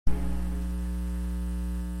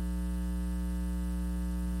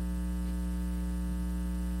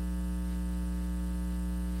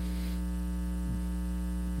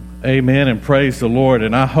Amen, and praise the Lord.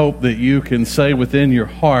 And I hope that you can say within your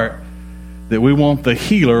heart that we want the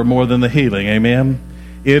healer more than the healing. Amen.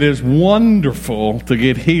 It is wonderful to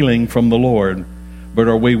get healing from the Lord, but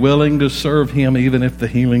are we willing to serve Him even if the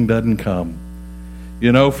healing doesn't come?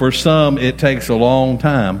 You know, for some, it takes a long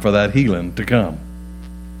time for that healing to come.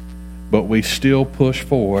 But we still push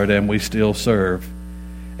forward and we still serve.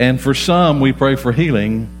 And for some, we pray for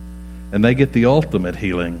healing and they get the ultimate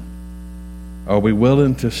healing. Are we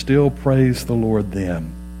willing to still praise the Lord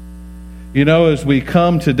then? You know, as we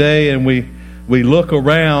come today and we look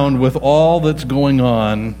around with all that's going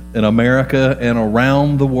on in America and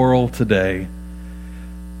around the world today,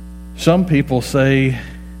 some people say,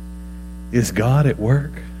 is God at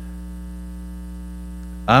work?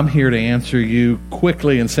 I'm here to answer you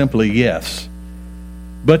quickly and simply, yes.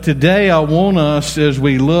 But today I want us, as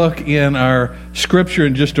we look in our scripture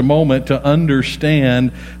in just a moment, to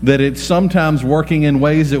understand that it's sometimes working in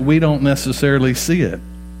ways that we don't necessarily see it.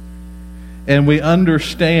 And we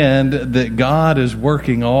understand that God is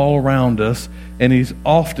working all around us, and He's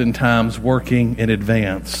oftentimes working in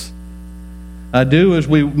advance. I do, as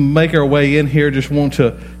we make our way in here, just want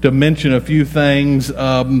to mention a few things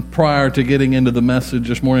prior to getting into the message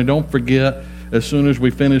this morning. Don't forget, as soon as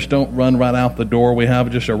we finish, don't run right out the door. We have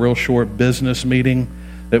just a real short business meeting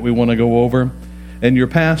that we want to go over. And your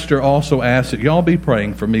pastor also asked that y'all be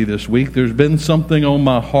praying for me this week. There's been something on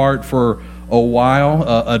my heart for a while,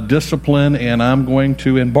 a discipline, and I'm going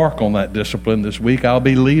to embark on that discipline this week. I'll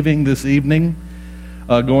be leaving this evening,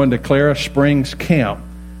 going to Clara Springs Camp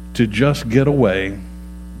to just get away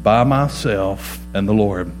by myself and the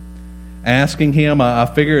Lord. Asking Him, I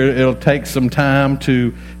figure it'll take some time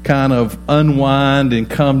to kind of unwind and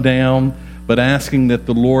come down, but asking that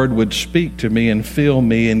the Lord would speak to me and fill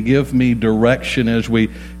me and give me direction as we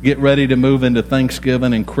get ready to move into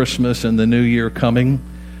Thanksgiving and Christmas and the New Year coming.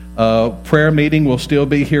 Prayer meeting will still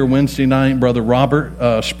be here Wednesday night. Brother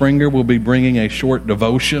Robert Springer will be bringing a short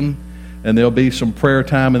devotion, and there'll be some prayer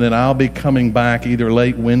time, and then I'll be coming back either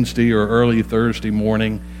late Wednesday or early Thursday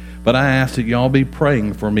morning. But I ask that y'all be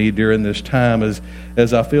praying for me during this time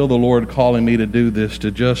as I feel the Lord calling me to do this,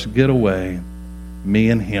 to just get away,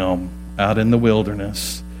 me and Him, out in the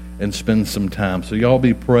wilderness and spend some time. So y'all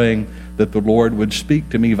be praying that the Lord would speak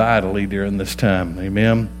to me vitally during this time.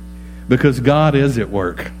 Amen? Because God is at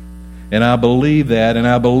work. And I believe that, and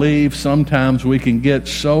I believe sometimes we can get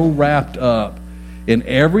so wrapped up in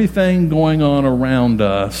everything going on around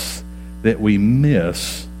us that we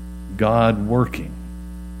miss God working.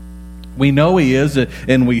 We know He is,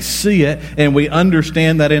 and we see it, and we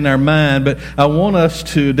understand that in our mind. But I want us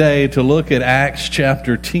today to look at Acts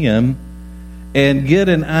chapter 10 and get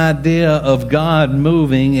an idea of God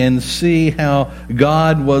moving and see how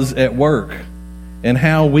God was at work and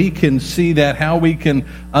how we can see that, how we can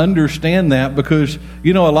understand that. Because,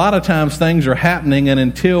 you know, a lot of times things are happening, and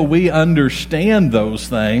until we understand those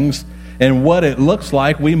things and what it looks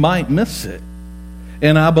like, we might miss it.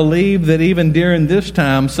 And I believe that even during this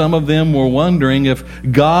time, some of them were wondering if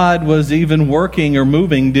God was even working or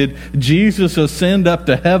moving. Did Jesus ascend up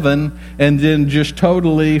to heaven and then just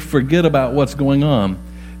totally forget about what's going on?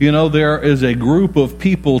 You know, there is a group of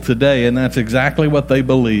people today, and that's exactly what they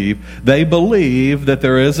believe. They believe that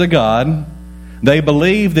there is a God. They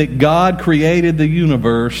believe that God created the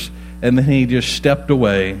universe, and then He just stepped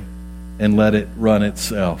away and let it run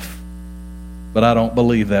itself. But I don't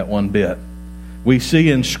believe that one bit. We see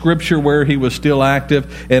in Scripture where He was still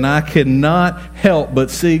active, and I cannot help but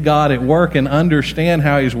see God at work and understand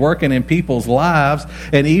how He's working in people's lives.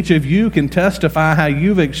 And each of you can testify how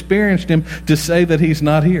you've experienced Him to say that He's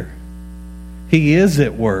not here. He is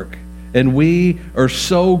at work, and we are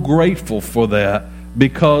so grateful for that,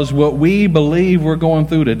 because what we believe we're going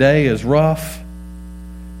through today is rough.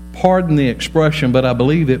 Pardon the expression, but I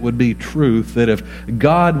believe it would be truth that if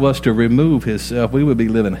God was to remove Himself, we would be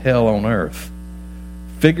living hell on earth.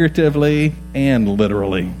 Figuratively and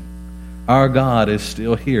literally. Our God is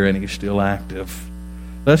still here and He's still active.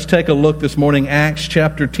 Let's take a look this morning, Acts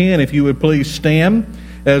chapter 10. If you would please stand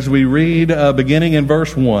as we read beginning in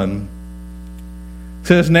verse 1. It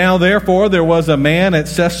says, "Now therefore there was a man at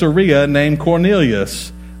Caesarea named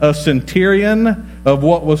Cornelius, a centurion of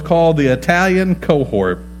what was called the Italian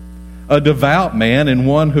cohort, a devout man and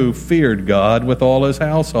one who feared God with all his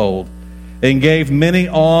household, and gave many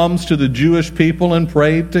alms to the Jewish people and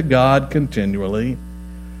prayed to God continually.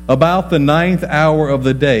 About the 9th hour of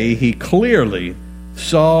the day, he clearly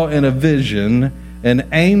saw in a vision an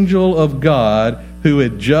angel of God who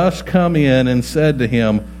had just come in and said to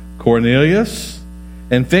him, 'Cornelius?'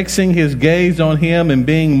 And fixing his gaze on him and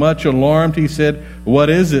being much alarmed, he said, 'What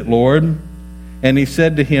is it, Lord?' And he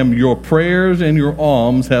said to him, "Your prayers and your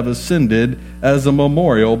alms have ascended as a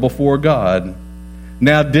memorial before God.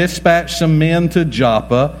 Now dispatch some men to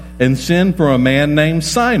Joppa and send for a man named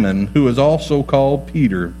Simon, who is also called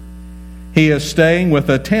Peter. He is staying with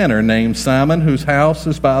a tanner named Simon, whose house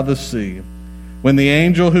is by the sea." When the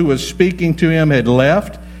angel who was speaking to him had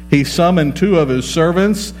left, he summoned 2 of his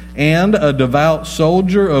servants and a devout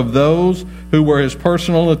soldier of those who were his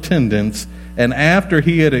personal attendants. And after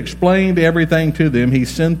he had explained everything to them, he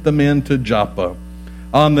sent them into Joppa.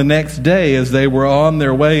 On the next day, as they were on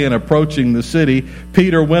their way and approaching the city,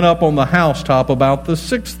 Peter went up on the housetop about the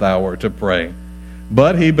 6th hour to pray.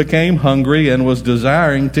 But he became hungry and was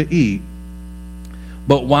desiring to eat.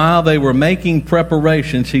 But while they were making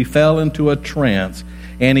preparations, he fell into a trance,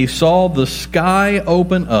 and he saw the sky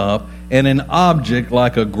open up and an object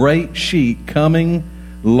like a great sheet coming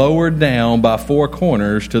lowered down by 4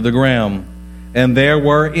 corners to the ground. And there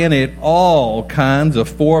were in it all kinds of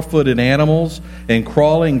 4-footed animals and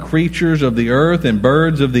crawling creatures of the earth and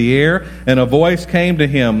birds of the air. And a voice came to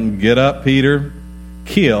him, "Get up, Peter,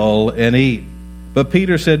 kill and eat." But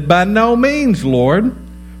Peter said, "By no means, Lord,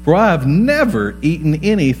 for I have never eaten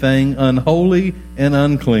anything unholy and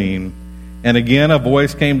unclean." And again a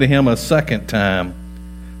voice came to him a second time,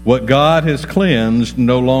 "What God has cleansed,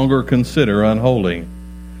 no longer consider unholy."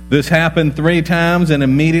 This happened 3 times, and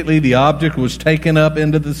immediately the object was taken up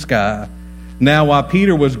into the sky. Now while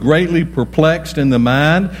Peter was greatly perplexed in the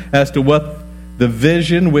mind as to what the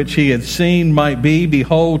vision which he had seen might be,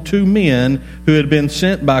 behold, 2 men who had been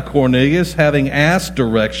sent by Cornelius, having asked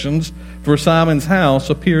directions for Simon's house,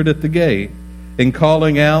 appeared at the gate. And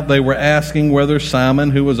calling out, they were asking whether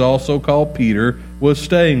Simon, who was also called Peter, was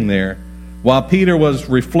staying there. While Peter was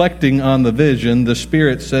reflecting on the vision, the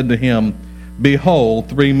Spirit said to him, "Behold,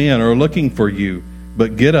 3 men are looking for you.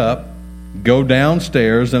 But get up, go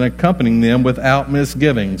downstairs, and accompany them without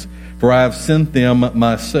misgivings, for I have sent them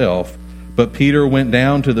myself." But Peter went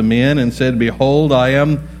down to the men and said, "Behold, I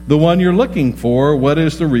am the one you're looking for. What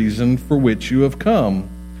is the reason for which you have come?"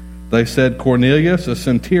 They said, "Cornelius, a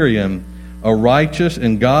centurion, a righteous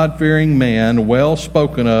and God-fearing man, well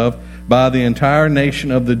spoken of by the entire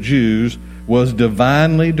nation of the Jews, was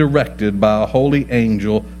divinely directed by a holy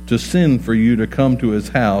angel to send for you to come to his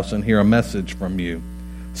house and hear a message from you."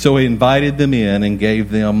 So he invited them in and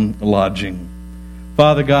gave them lodging.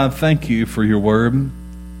 Father God, thank you for your word.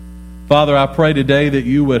 Father, I pray today that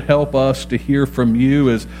you would help us to hear from you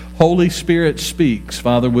as Holy Spirit speaks.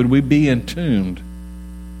 Father, would we be in tuned?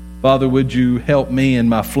 Father, would you help me in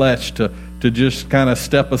my flesh to just kind of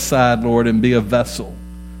step aside, Lord, and be a vessel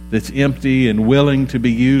that's empty and willing to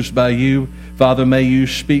be used by you. Father, may you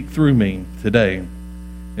speak through me today.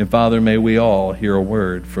 And Father, may we all hear a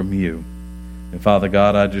word from you. And Father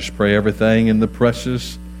God, I just pray everything in the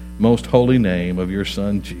precious, most holy name of your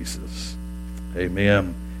Son, Jesus.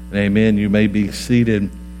 Amen. And amen. You may be seated.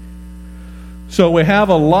 So we have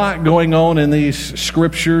a lot going on in these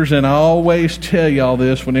scriptures, and I always tell y'all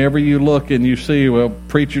this whenever you look and you see, well,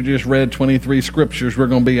 preacher just read 23 scriptures, we're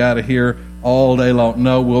going to be out of here all day long.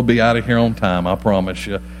 No, we'll be out of here on time, I promise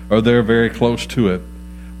you, or they're very close to it.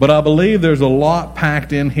 But I believe there's a lot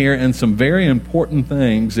packed in here and some very important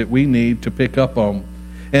things that we need to pick up on.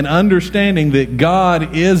 And understanding that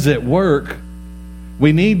God is at work,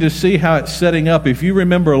 we need to see how it's setting up. If you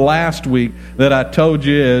remember last week that I told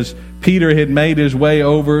you as Peter had made his way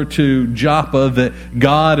over to Joppa, that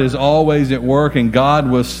God is always at work and God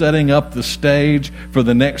was setting up the stage for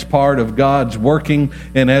the next part of God's working.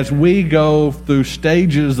 And as we go through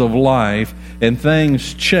stages of life and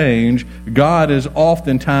things change, God is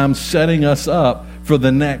oftentimes setting us up for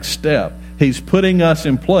the next step. He's putting us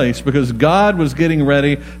in place because God was getting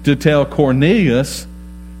ready to tell Cornelius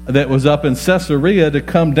that was up in Caesarea to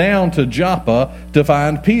come down to Joppa to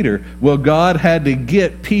find Peter. Well, God had to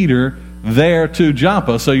get Peter there to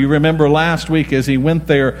Joppa. So you remember last week as he went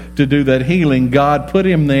there to do that healing, God put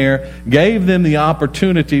him there, gave them the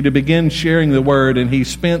opportunity to begin sharing the word, and he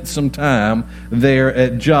spent some time there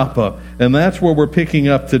at Joppa. And that's where we're picking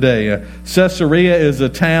up today. Caesarea is a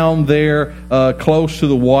town there close to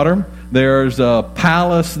the water. There's a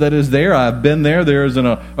palace that is there. I've been there. There's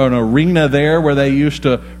an arena there where they used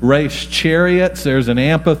to race chariots. There's an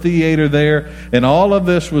amphitheater there. And all of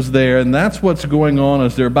this was there. And that's what's going on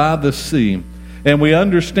as they're by the sea. And we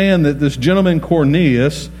understand that this gentleman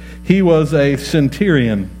Cornelius, he was a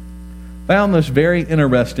centurion. Found this very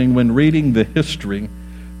interesting when reading the history.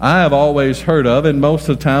 I have always heard of, and most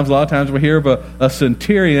of the times, a lot of times we hear of a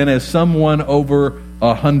centurion as someone over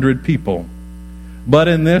 100 people. But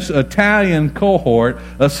in this Italian cohort,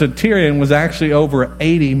 a centurion was actually over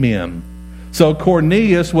 80 men. So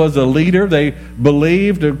Cornelius was a leader. They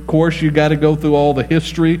believed, of course, you got to go through all the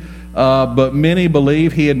history, but many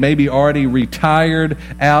believe he had maybe already retired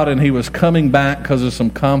out and he was coming back because of some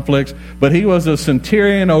conflicts. But he was a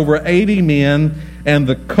centurion, over 80 men, and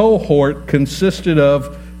the cohort consisted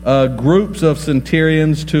of groups of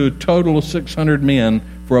centurions to a total of 600 men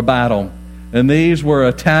for a battle. And these were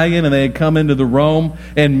Italian, and they had come into the Rome,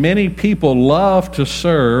 and many people loved to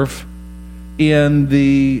serve in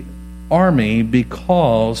the army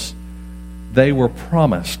because they were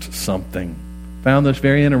promised something. Found this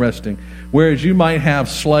very interesting. Whereas you might have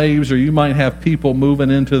slaves or you might have people moving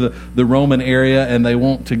into the Roman area and they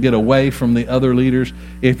want to get away from the other leaders,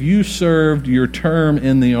 if you served your term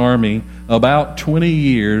in the army about 20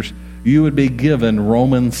 years, you would be given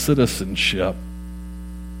Roman citizenship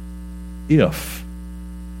if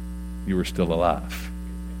you were still alive.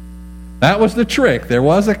 That was the trick. There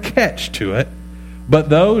was a catch to it. But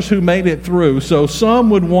those who made it through, so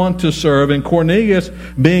some would want to serve, and Cornelius,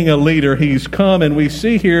 being a leader, he's come, and we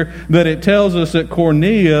see here that it tells us that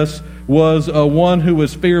Cornelius was one who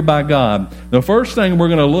was feared by God. The first thing we're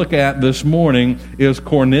going to look at this morning is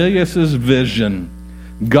Cornelius' vision.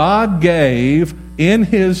 God gave in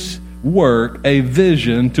his work a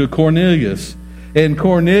vision to Cornelius. And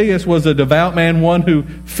Cornelius was a devout man, one who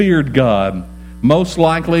feared God. Most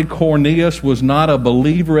likely Cornelius was not a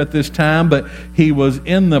believer at this time, but he was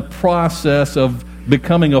in the process of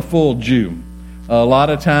becoming a full Jew. A lot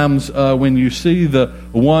of times when you see the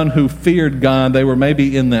one who feared God, they were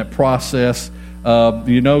maybe in that process.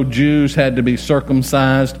 Jews had to be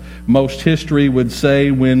circumcised. Most history would say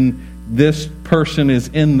when this person is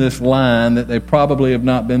in this line that they probably have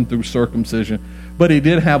not been through circumcision. But he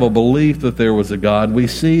did have a belief that there was a God. We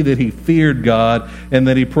see that he feared God and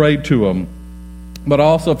that he prayed to him. But I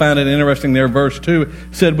also found it interesting there, verse 2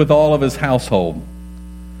 said with all of his household.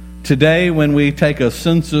 Today, when we take a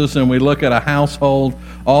census and we look at a household,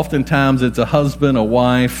 oftentimes it's a husband, a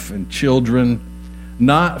wife, and children.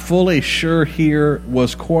 Not fully sure here,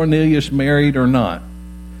 was Cornelius married or not?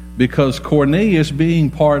 Because Cornelius,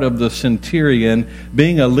 being part of the centurion,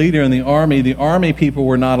 being a leader in the army people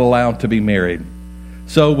were not allowed to be married.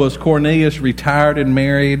 So was Cornelius retired and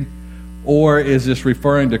married? Or is this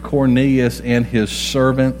referring to Cornelius and his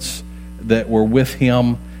servants that were with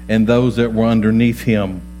him and those that were underneath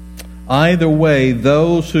him? Either way,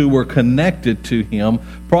 those who were connected to him,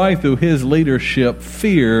 probably through his leadership,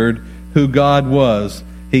 feared who God was.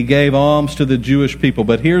 He gave alms to the Jewish people.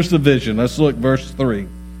 But here's the vision. Let's look verse 3.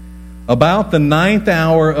 About the 9th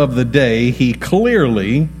hour of the day, he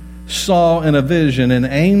clearly saw in a vision an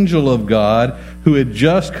angel of God who had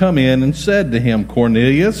just come in and said to him,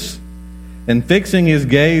 Cornelius. And fixing his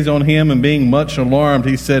gaze on him and being much alarmed,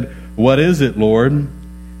 he said, What is it, Lord?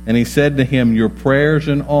 And he said to him, Your prayers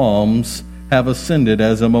and alms have ascended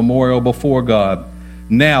as a memorial before God.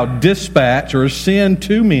 Now dispatch or send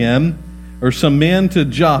 2 men or some men to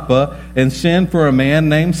Joppa and send for a man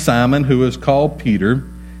named Simon who is called Peter.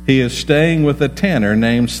 He is staying with a tanner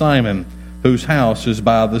named Simon, whose house is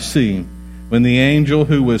by the sea. When the angel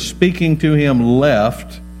who was speaking to him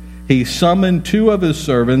left, he summoned 2 of his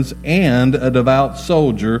servants and a devout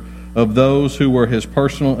soldier of those who were his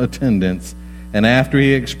personal attendants. And after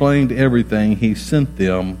he explained everything, he sent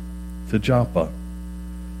them to Joppa.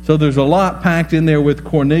 So there's a lot packed in there with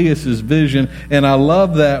Cornelius' vision. And I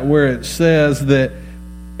love that where it says that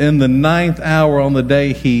in the 9th hour on the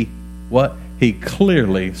day, he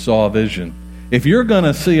clearly saw a vision. If you're going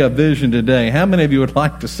to see a vision today, how many of you would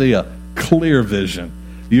like to see a clear vision?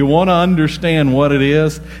 You want to understand what it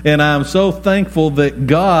is. And I'm so thankful that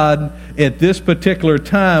God, at this particular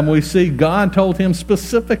time, we see God told him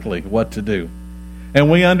specifically what to do. And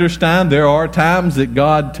we understand there are times that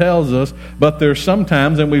God tells us, but there's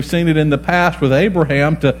sometimes, and we've seen it in the past with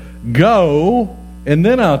Abraham, to go, and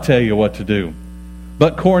then I'll tell you what to do.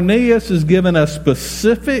 But Cornelius is given a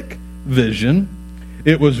specific vision.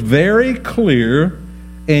 It was very clear,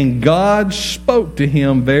 and God spoke to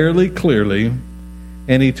him very clearly.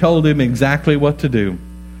 And he told him exactly what to do.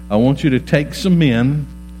 I want you to take some men.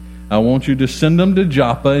 I want you to send them to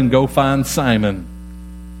Joppa and go find Simon.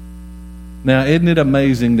 Now, isn't it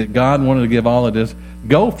amazing that God wanted to give all of this?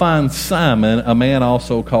 Go find Simon, a man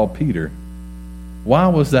also called Peter. Why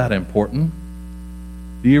was that important?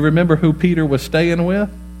 Do you remember who Peter was staying with?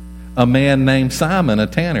 A man named Simon, a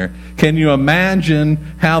tanner. Can you imagine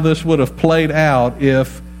how this would have played out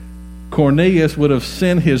if Cornelius would have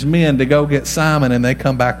sent his men to go get Simon and they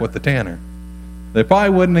come back with the tanner? They probably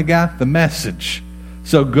wouldn't have got the message.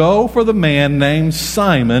 So go for the man named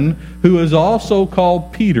Simon, who is also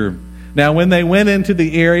called Peter. Now, when they went into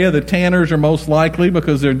the area, the tanners are most likely,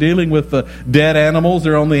 because they're dealing with the dead animals,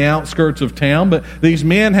 they're on the outskirts of town. But these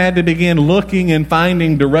men had to begin looking and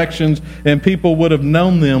finding directions, and people would have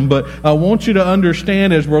known them. But I want you to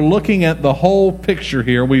understand, as we're looking at the whole picture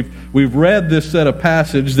here, we've read this set of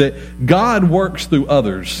passage, that God works through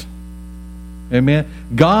others. Amen?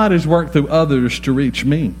 God has worked through others to reach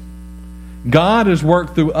me. God has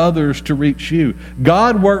worked through others to reach you.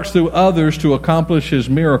 God works through others to accomplish His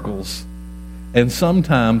miracles. And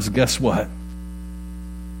sometimes, guess what?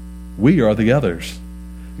 We are the others.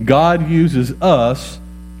 God uses us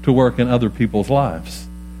to work in other people's lives.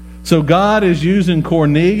 So God is using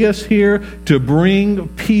Cornelius here to bring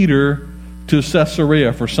Peter to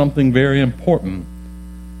Caesarea for something very important.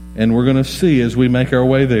 And we're going to see as we make our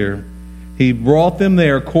way there. He brought them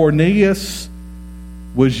there. Cornelius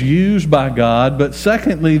was used by God, but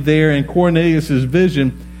secondly, there in Cornelius'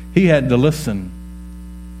 vision, he had to listen.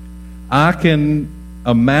 I can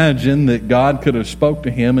imagine that God could have spoke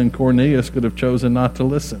to him and Cornelius could have chosen not to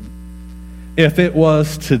listen. If it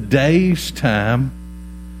was today's time,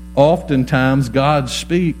 oftentimes God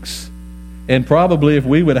speaks. And probably if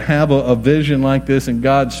we would have a vision like this and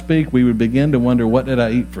God speak, we would begin to wonder, what did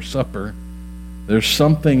I eat for supper? There's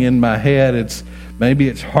something in my head. Maybe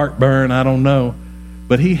it's heartburn, I don't know.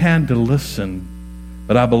 But he had to listen.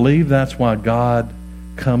 But I believe that's why God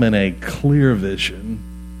come in a clear vision.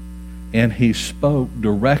 And he spoke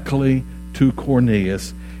directly to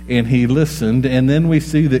Cornelius. And he listened. And then we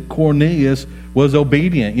see that Cornelius was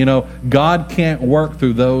obedient. You know, God can't work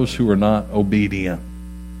through those who are not obedient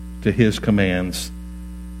to his commands.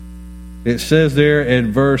 It says there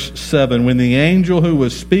in verse 7, when the angel who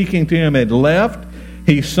was speaking to him had left,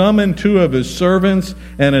 he summoned 2 of his servants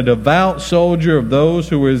and a devout soldier of those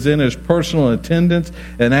who was in his personal attendance.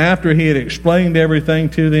 And after he had explained everything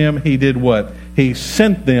to them, he did what? He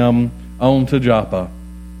sent them on to Joppa.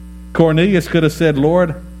 Cornelius could have said,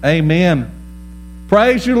 Lord, amen.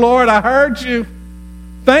 Praise you, Lord, I heard you.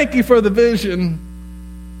 Thank you for the vision.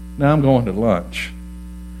 Now I'm going to lunch.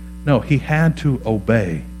 No, he had to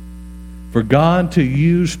obey. For God to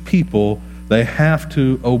use people, they have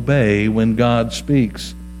to obey when God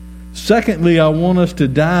speaks. Secondly, I want us to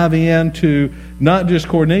dive into not just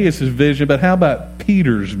Cornelius' vision, but how about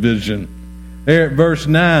Peter's vision? There at verse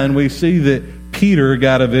 9, we see that Peter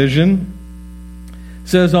got a vision. It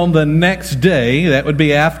says on the next day, that would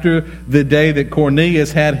be after the day that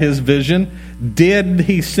Cornelius had his vision. Did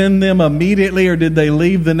he send them immediately or did they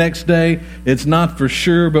leave the next day? It's not for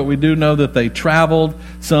sure, but we do know that they traveled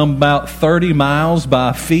some about 30 miles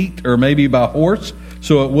by feet or maybe by horse,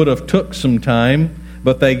 so it would have took some time.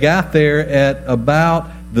 But they got there at about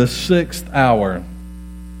the 6th hour.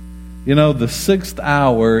 You know, the 6th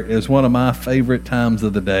hour is one of my favorite times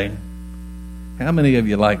of the day. How many of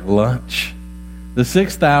you like lunch? The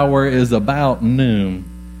 6th hour is about noon.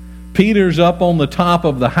 Peter's up on the top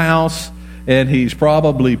of the house, and he's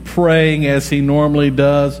probably praying as he normally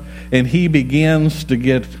does, and he begins to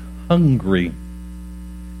get hungry.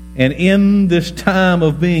 And in this time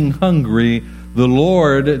of being hungry, the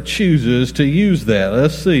Lord chooses to use that.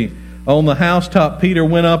 Let's see. On the housetop, Peter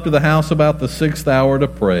went up to the house about the 6th hour to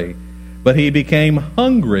pray. But he became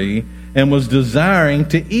hungry and was desiring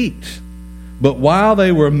to eat. But while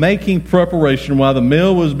they were making preparation, while the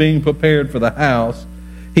meal was being prepared for the house,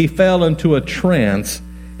 he fell into a trance,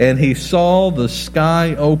 and he saw the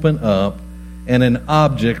sky open up and an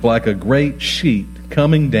object like a great sheet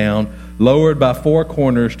coming down, lowered by 4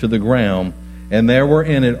 corners to the ground. And there were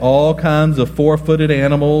in it all kinds of 4-footed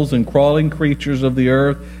animals and crawling creatures of the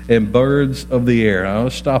earth and birds of the air.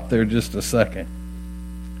 I'll stop there just a second.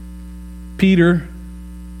 Peter,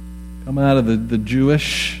 come out of the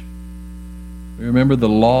Jewish, remember the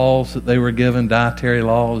laws that they were given, dietary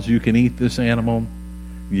laws. You can eat this animal.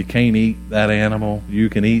 You can't eat that animal. You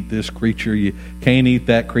can eat this creature. You can't eat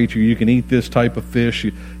that creature. You can eat this type of fish.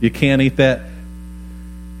 You can't eat that.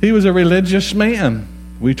 He was a religious man.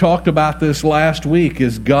 We talked about this last week.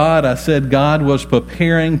 I said God was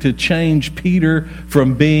preparing to change Peter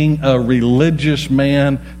from being a religious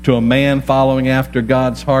man to a man following after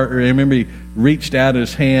God's heart. Remember, he reached out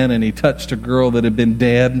his hand and he touched a girl that had been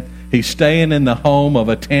dead. He's staying in the home of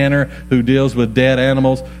a tanner who deals with dead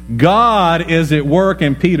animals. God is at work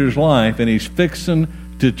in Peter's life, and he's fixing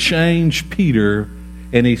to change Peter,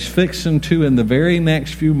 and he's fixing to, in the very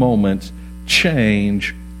next few moments,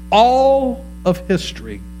 change all of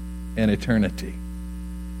history and eternity.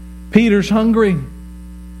 Peter's hungry.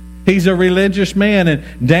 He's a religious man,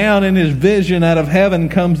 and down in his vision out of heaven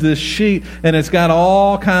comes this sheet, and it's got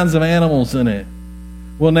all kinds of animals in it.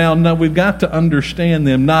 Well, now, no, we've got to understand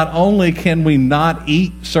them. Not only can we not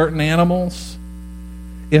eat certain animals,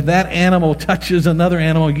 if that animal touches another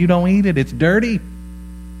animal, you don't eat it. It's dirty.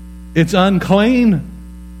 It's unclean.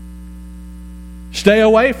 Stay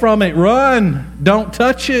away from it. Run. Don't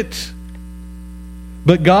touch it.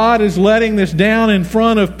 But God is letting this down in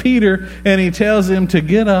front of Peter, and he tells him to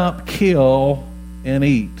get up, kill, and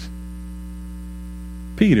eat.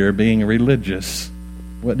 Peter, being religious,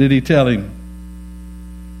 what did he tell him?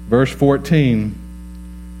 Verse 14,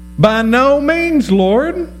 by no means,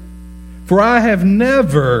 Lord, for I have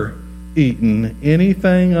never eaten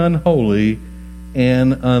anything unholy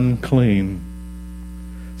and unclean.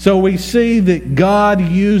 So we see that God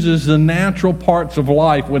uses the natural parts of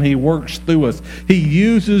life when He works through us. He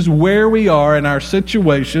uses where we are in our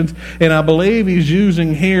situations, and I believe He's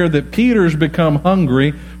using here that Peter's become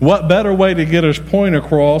hungry. What better way to get His point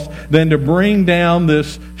across than to bring down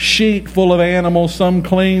this sheet full of animals, some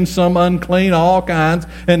clean, some unclean, all kinds,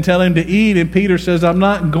 and tell him to eat. And Peter says, I'm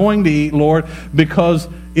not going to eat, Lord, because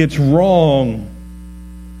it's wrong.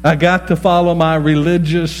 I got to follow my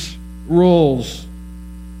religious rules.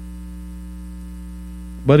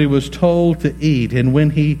 But he was told to eat. And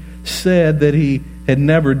when he said that he had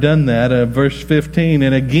never done that, verse 15,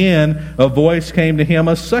 and again a voice came to him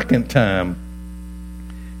a second time.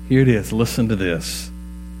 Here it is. Listen to this.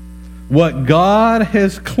 What God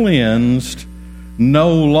has cleansed,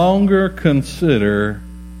 no longer consider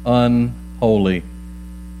unholy.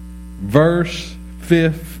 Verse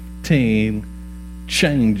 15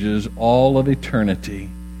 changes all of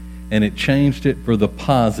eternity. And it changed it for the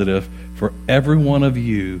positive for every one of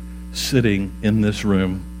you sitting in this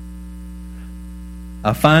room.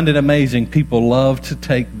 I find it amazing. People love to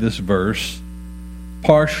take this verse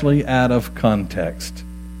partially out of context.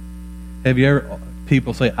 Have you ever,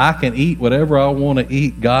 people say, I can eat whatever I want to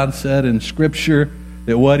eat. God said in Scripture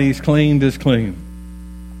that what He's cleaned is clean.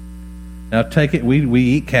 Now take it, we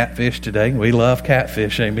eat catfish today. We love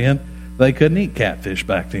catfish, amen. They couldn't eat catfish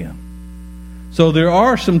back then. So there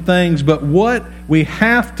are some things, but what we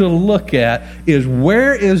have to look at is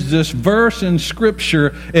where is this verse in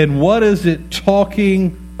Scripture and what is it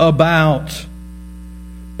talking about?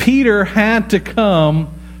 Peter had to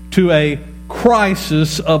come to a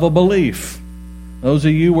crisis of a belief. Those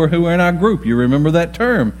of you who were in our group, you remember that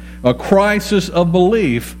term. A crisis of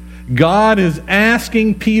belief. God is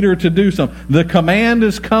asking Peter to do something. The command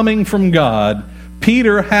is coming from God.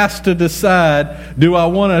 Peter has to decide, do I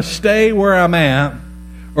want to stay where I'm at,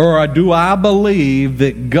 or do I believe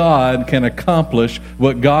that God can accomplish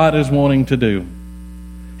what God is wanting to do?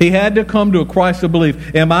 He had to come to a crisis of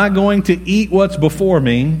belief. Am I going to eat what's before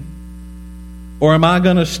me, or am I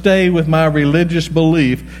going to stay with my religious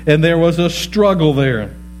belief? And there was a struggle there.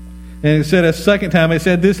 And it said a second time, it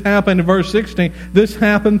said this happened in verse 16, this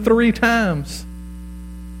happened 3 times.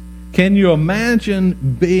 Can you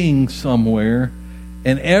imagine being somewhere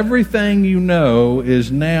and everything you know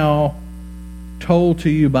is now told to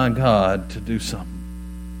you by God to do something?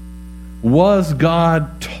 Was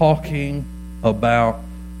God talking about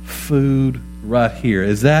food right here?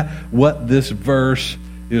 Is that what this verse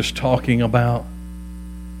is talking about?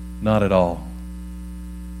 Not at all.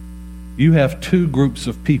 You have 2 groups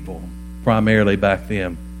of people primarily back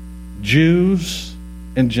then. Jews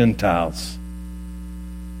and Gentiles.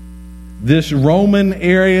 This Roman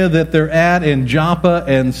area that they're at in Joppa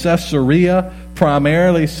and Caesarea,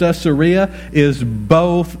 primarily Caesarea, is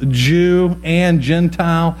both Jew and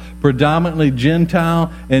Gentile, predominantly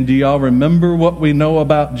Gentile. And do y'all remember what we know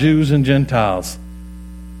about Jews and Gentiles?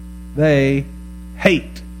 They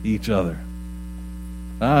hate each other.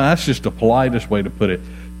 That's just the politest way to put it.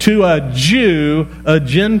 To a Jew, a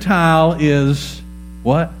Gentile is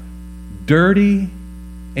what? Dirty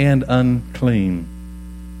and unclean.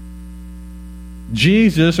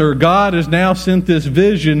 Jesus, or God, has now sent this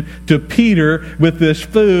vision to Peter with this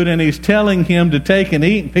food, and He's telling him to take and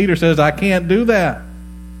eat. And Peter says, I can't do that.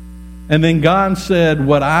 And then God said,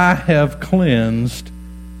 what I have cleansed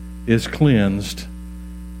is cleansed.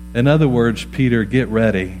 In other words, Peter, get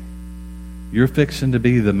ready. You're fixing to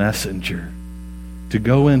be the messenger to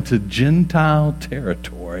go into Gentile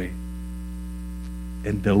territory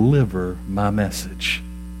and deliver my message.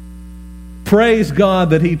 Praise God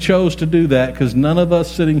that He chose to do that, because none of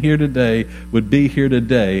us sitting here today would be here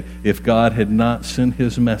today if God had not sent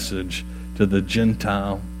His message to the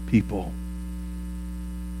Gentile people.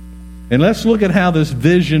 And let's look at how this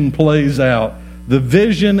vision plays out. The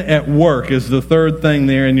vision at work is the third thing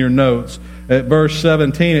there in your notes. at verse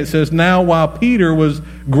 17, it says, "Now while Peter was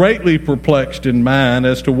greatly perplexed in mind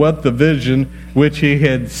as to what the vision which he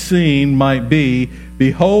had seen might be,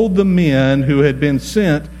 behold, the men who had been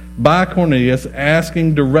sent by Cornelius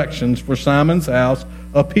asking directions for Simon's house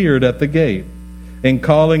appeared at the gate. And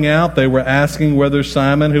calling out, they were asking whether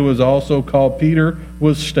Simon, who was also called Peter,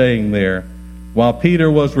 was staying there. While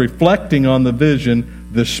Peter was reflecting on the vision,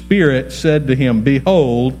 the Spirit said to him,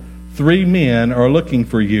 'Behold, 3 men are looking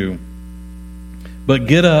for you. But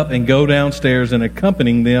get up and go downstairs and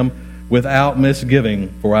accompany them without misgiving,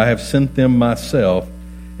 for I have sent them myself.'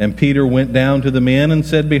 And Peter went down to the men and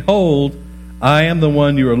said, 'Behold, I am the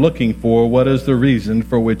one you are looking for. What is the reason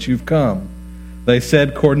for which you've come?' They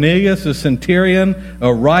said, 'Cornelius, a centurion,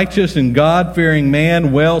 a righteous and God-fearing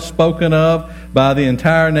man, well spoken of by the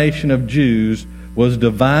entire nation of Jews, was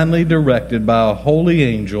divinely directed by a holy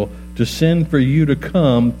angel to send for you to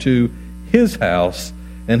come to his house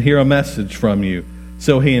and hear a message from you.'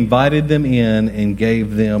 So he invited them in and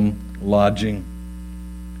gave them lodging."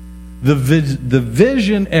 The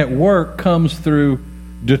vision at work comes through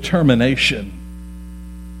determination.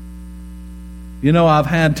 You know, I've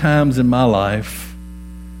had times in my life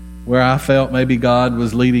where I felt maybe God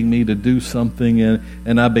was leading me to do something,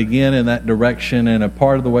 and I begin in that direction, and a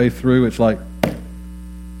part of the way through, it's like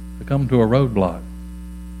I come to a roadblock.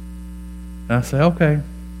 And I say, okay,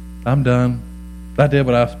 I'm done. I did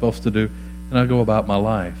what I was supposed to do, and I go about my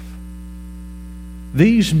life.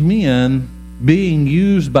 These men being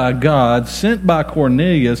used by God, sent by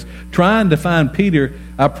Cornelius, trying to find Peter,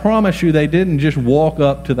 I promise you they didn't just walk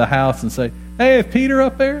up to the house and say, "Hey, is Peter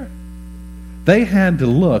up there?" They had to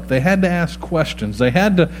look. They had to ask questions. They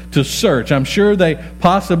had to search. I'm sure they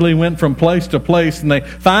possibly went from place to place, and they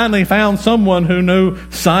finally found someone who knew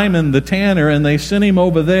Simon the tanner, and they sent him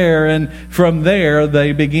over there, and from there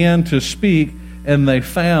they began to speak, and they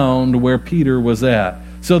found where Peter was at.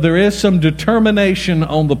 So there is some determination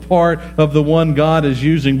on the part of the one God is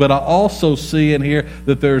using, but I also see in here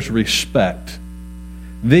that there's respect.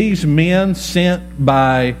 These men sent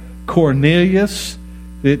by Cornelius,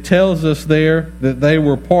 it tells us there that they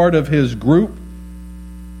were part of his group.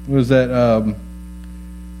 Was that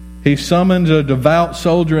he summoned a devout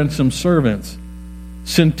soldier and some servants.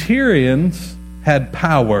 Centurions had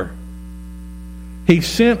power. He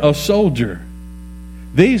sent a soldier.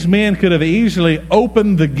 These men could have easily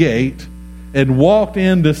opened the gate and walked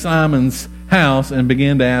into Simon's house and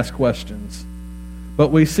began to ask questions.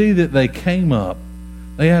 But we see that they came up.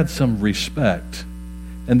 They had some respect.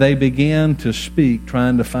 And they began to speak,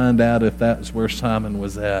 trying to find out if that's where Simon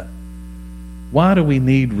was at. Why do we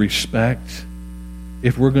need respect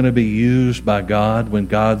if we're going to be used by God when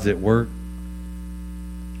God's at work?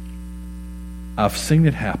 I've seen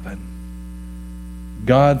it happen.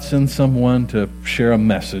 God sends someone to share a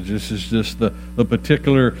message. This is just the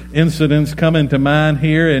particular incidents coming to mind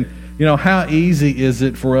here. And, you know, how easy is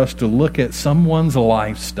it for us to look at someone's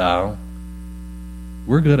lifestyle?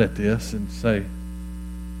 We're good at this and say,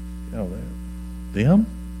 you know, them?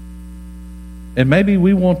 And maybe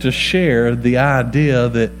we want to share the idea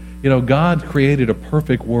that, you know, God created a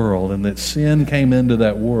perfect world and that sin came into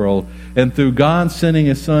that world. And through God sending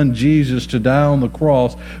His Son Jesus to die on the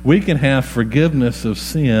cross, we can have forgiveness of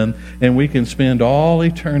sin and we can spend all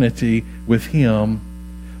eternity with Him.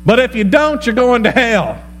 But if you don't, you're going to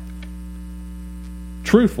hell.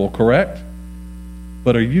 Truthful, correct?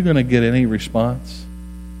 But are you going to get any response?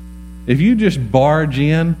 If you just barge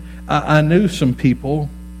in, I knew some people,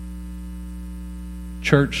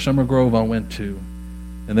 church Summer Grove I went to,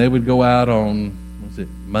 and they would go out on,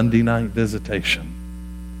 Monday night visitation.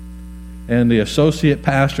 And the associate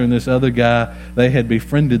pastor and this other guy, they had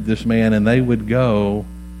befriended this man, and they would go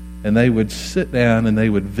and they would sit down and they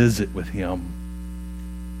would visit with him.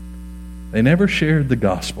 They never shared the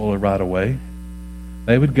gospel right away.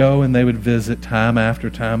 They would go and they would visit time after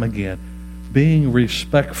time again, being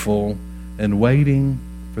respectful and waiting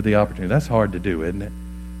for the opportunity. That's hard to do, isn't it?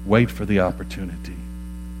 Wait for the opportunity.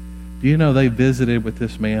 Do you know they visited with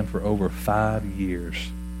this man for over 5 years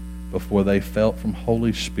before they felt from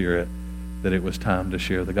Holy Spirit that it was time to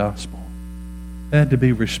share the gospel? They had to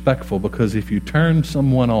be respectful, because if you turn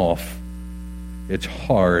someone off, it's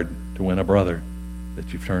hard to win a brother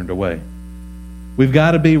that you've turned away. We've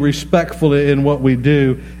got to be respectful in what we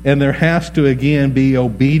do, and there has to again be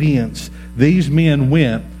obedience. These men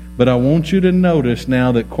went, but I want you to notice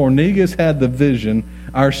now that Cornelius had the vision.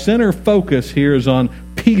 Our center focus here is on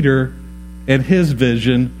Peter and his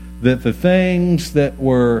vision, that the things that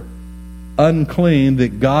were unclean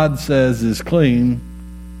that God says is clean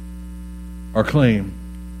are clean.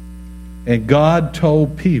 And God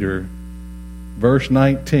told Peter, verse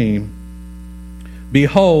 19,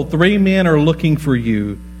 Behold, 3 men are looking for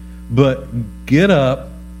you, but get up,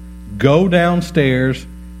 go downstairs,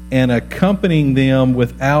 and accompany them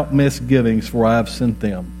without misgivings, for I have sent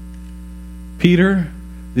them. Peter,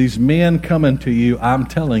 these men coming to you, I'm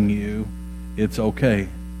telling you, it's okay.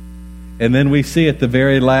 And then we see at the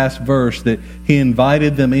very last verse that he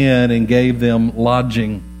invited them in and gave them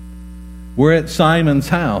lodging. We're at Simon's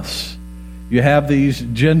house. You have these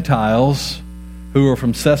Gentiles who are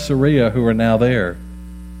from Caesarea who are now there.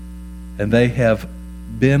 And they have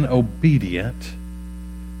been obedient.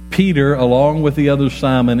 Peter, along with the other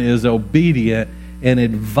Simon, is obedient and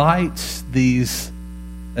invites these,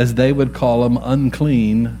 as they would call them,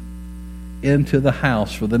 unclean, into the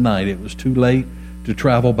house for the night. It was too late to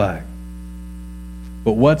travel back.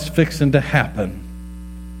 But what's fixing to happen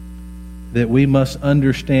that we must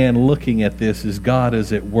understand looking at this is God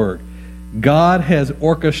is at work. God has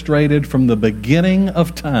orchestrated from the beginning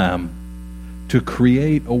of time to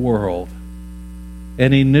create a world.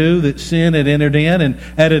 And he knew that sin had entered in, and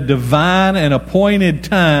at a divine and appointed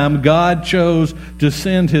time, God chose to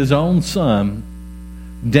send his own Son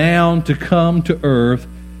down to come to earth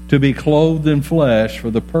to be clothed in flesh for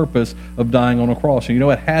the purpose of dying on a cross. And you know,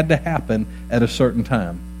 it had to happen at a certain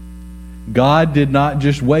time. God did not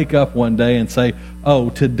just wake up one day and say, oh,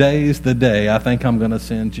 today's the day, I think I'm going to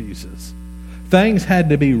send Jesus. Things had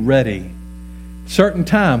to be ready. Certain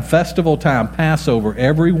time, festival time, Passover,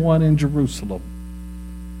 everyone in Jerusalem.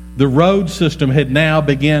 The road system had now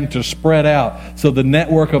begun to spread out so the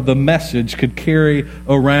network of the message could carry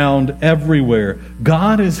around everywhere.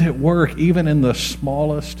 God is at work even in the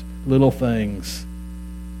smallest little things.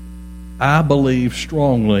 I believe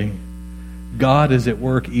strongly God is at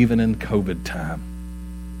work even in COVID time.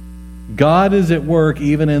 God is at work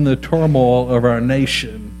even in the turmoil of our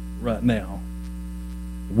nation right now.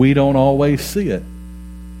 We don't always see it.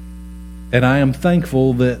 And I am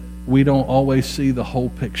thankful that we don't always see the whole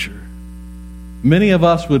picture. Many of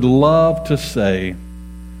us would love to say,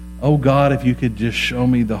 oh God, if you could just show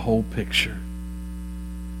me the whole picture.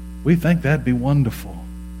 We think that'd be wonderful.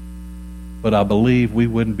 But I believe we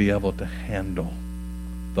wouldn't be able to handle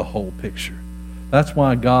the whole picture. That's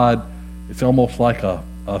why God, it's almost like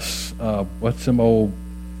what's some old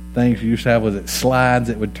things you used to have, was it slides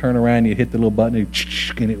that would turn around, you'd hit the little button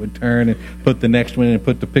and it would turn and put the next one in and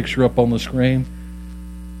put the picture up on the screen.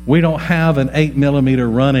 We don't have an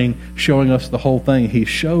 8mm running showing us the whole thing. He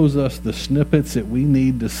shows us the snippets that we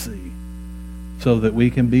need to see so that we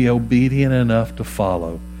can be obedient enough to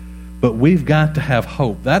follow. But we've got to have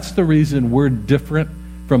hope. That's the reason we're different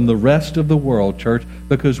from the rest of the world, church,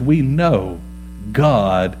 because we know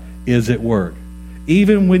God is at work.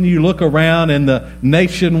 Even when you look around and the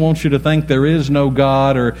nation wants you to think there is no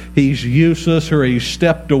God or he's useless or he's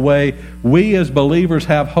stepped away, we as believers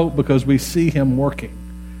have hope because we see him working.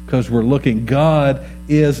 Because we're looking, God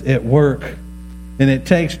is at work. And it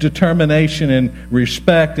takes determination and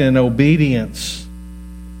respect and obedience.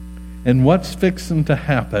 And what's fixing to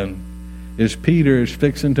happen is Peter is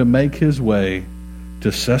fixing to make his way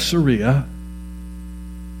to Caesarea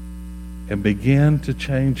and begin to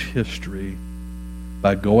change history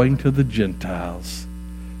by going to the Gentiles,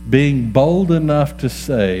 being bold enough to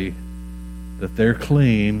say that they're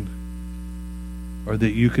clean or that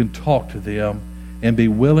you can talk to them and be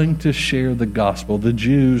willing to share the gospel. The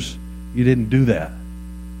Jews, you didn't do that.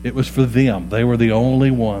 It was for them. They were the only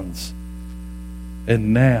ones.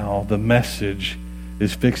 And now the message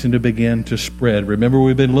is fixing to begin to spread. Remember,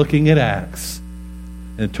 we've been looking at Acts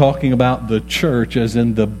and talking about the church as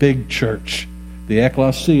in the big church, the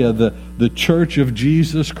ecclesia, the church of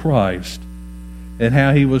Jesus Christ, and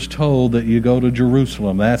how he was told that you go to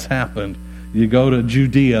Jerusalem. That's happened. You go to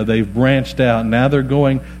Judea. They've branched out. Now they're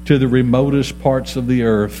going to the remotest parts of the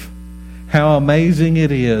earth. How amazing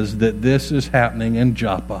it is that this is happening in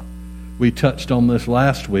Joppa. We touched on this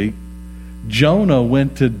last week. Jonah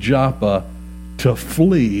went to Joppa to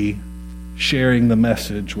flee sharing the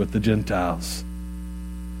message with the Gentiles.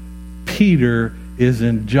 Peter is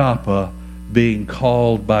in Joppa being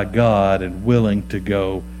called by God and willing to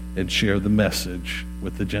go and share the message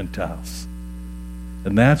with the Gentiles.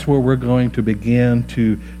 And that's where we're going to begin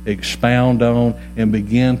to expound on and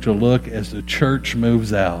begin to look as the church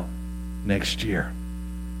moves out next year.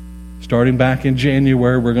 Starting back in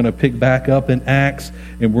January, we're going to pick back up in Acts,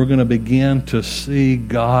 and we're going to begin to see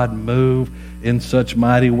God move in such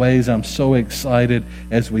mighty ways. I'm so excited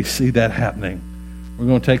as we see that happening. We're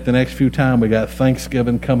going to take the next few time. We got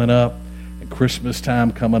Thanksgiving coming up and Christmas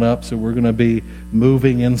time coming up, so we're going to be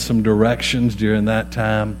moving in some directions during that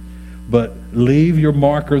time. But leave your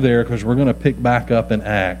marker there because we're going to pick back up in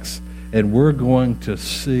Acts, and we're going to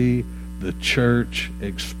see the church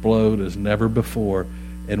explode as never before,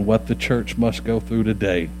 and what the church must go through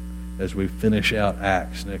today as we finish out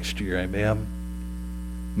Acts next year. Amen.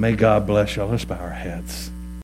 May God bless y'all. Let's bow our heads.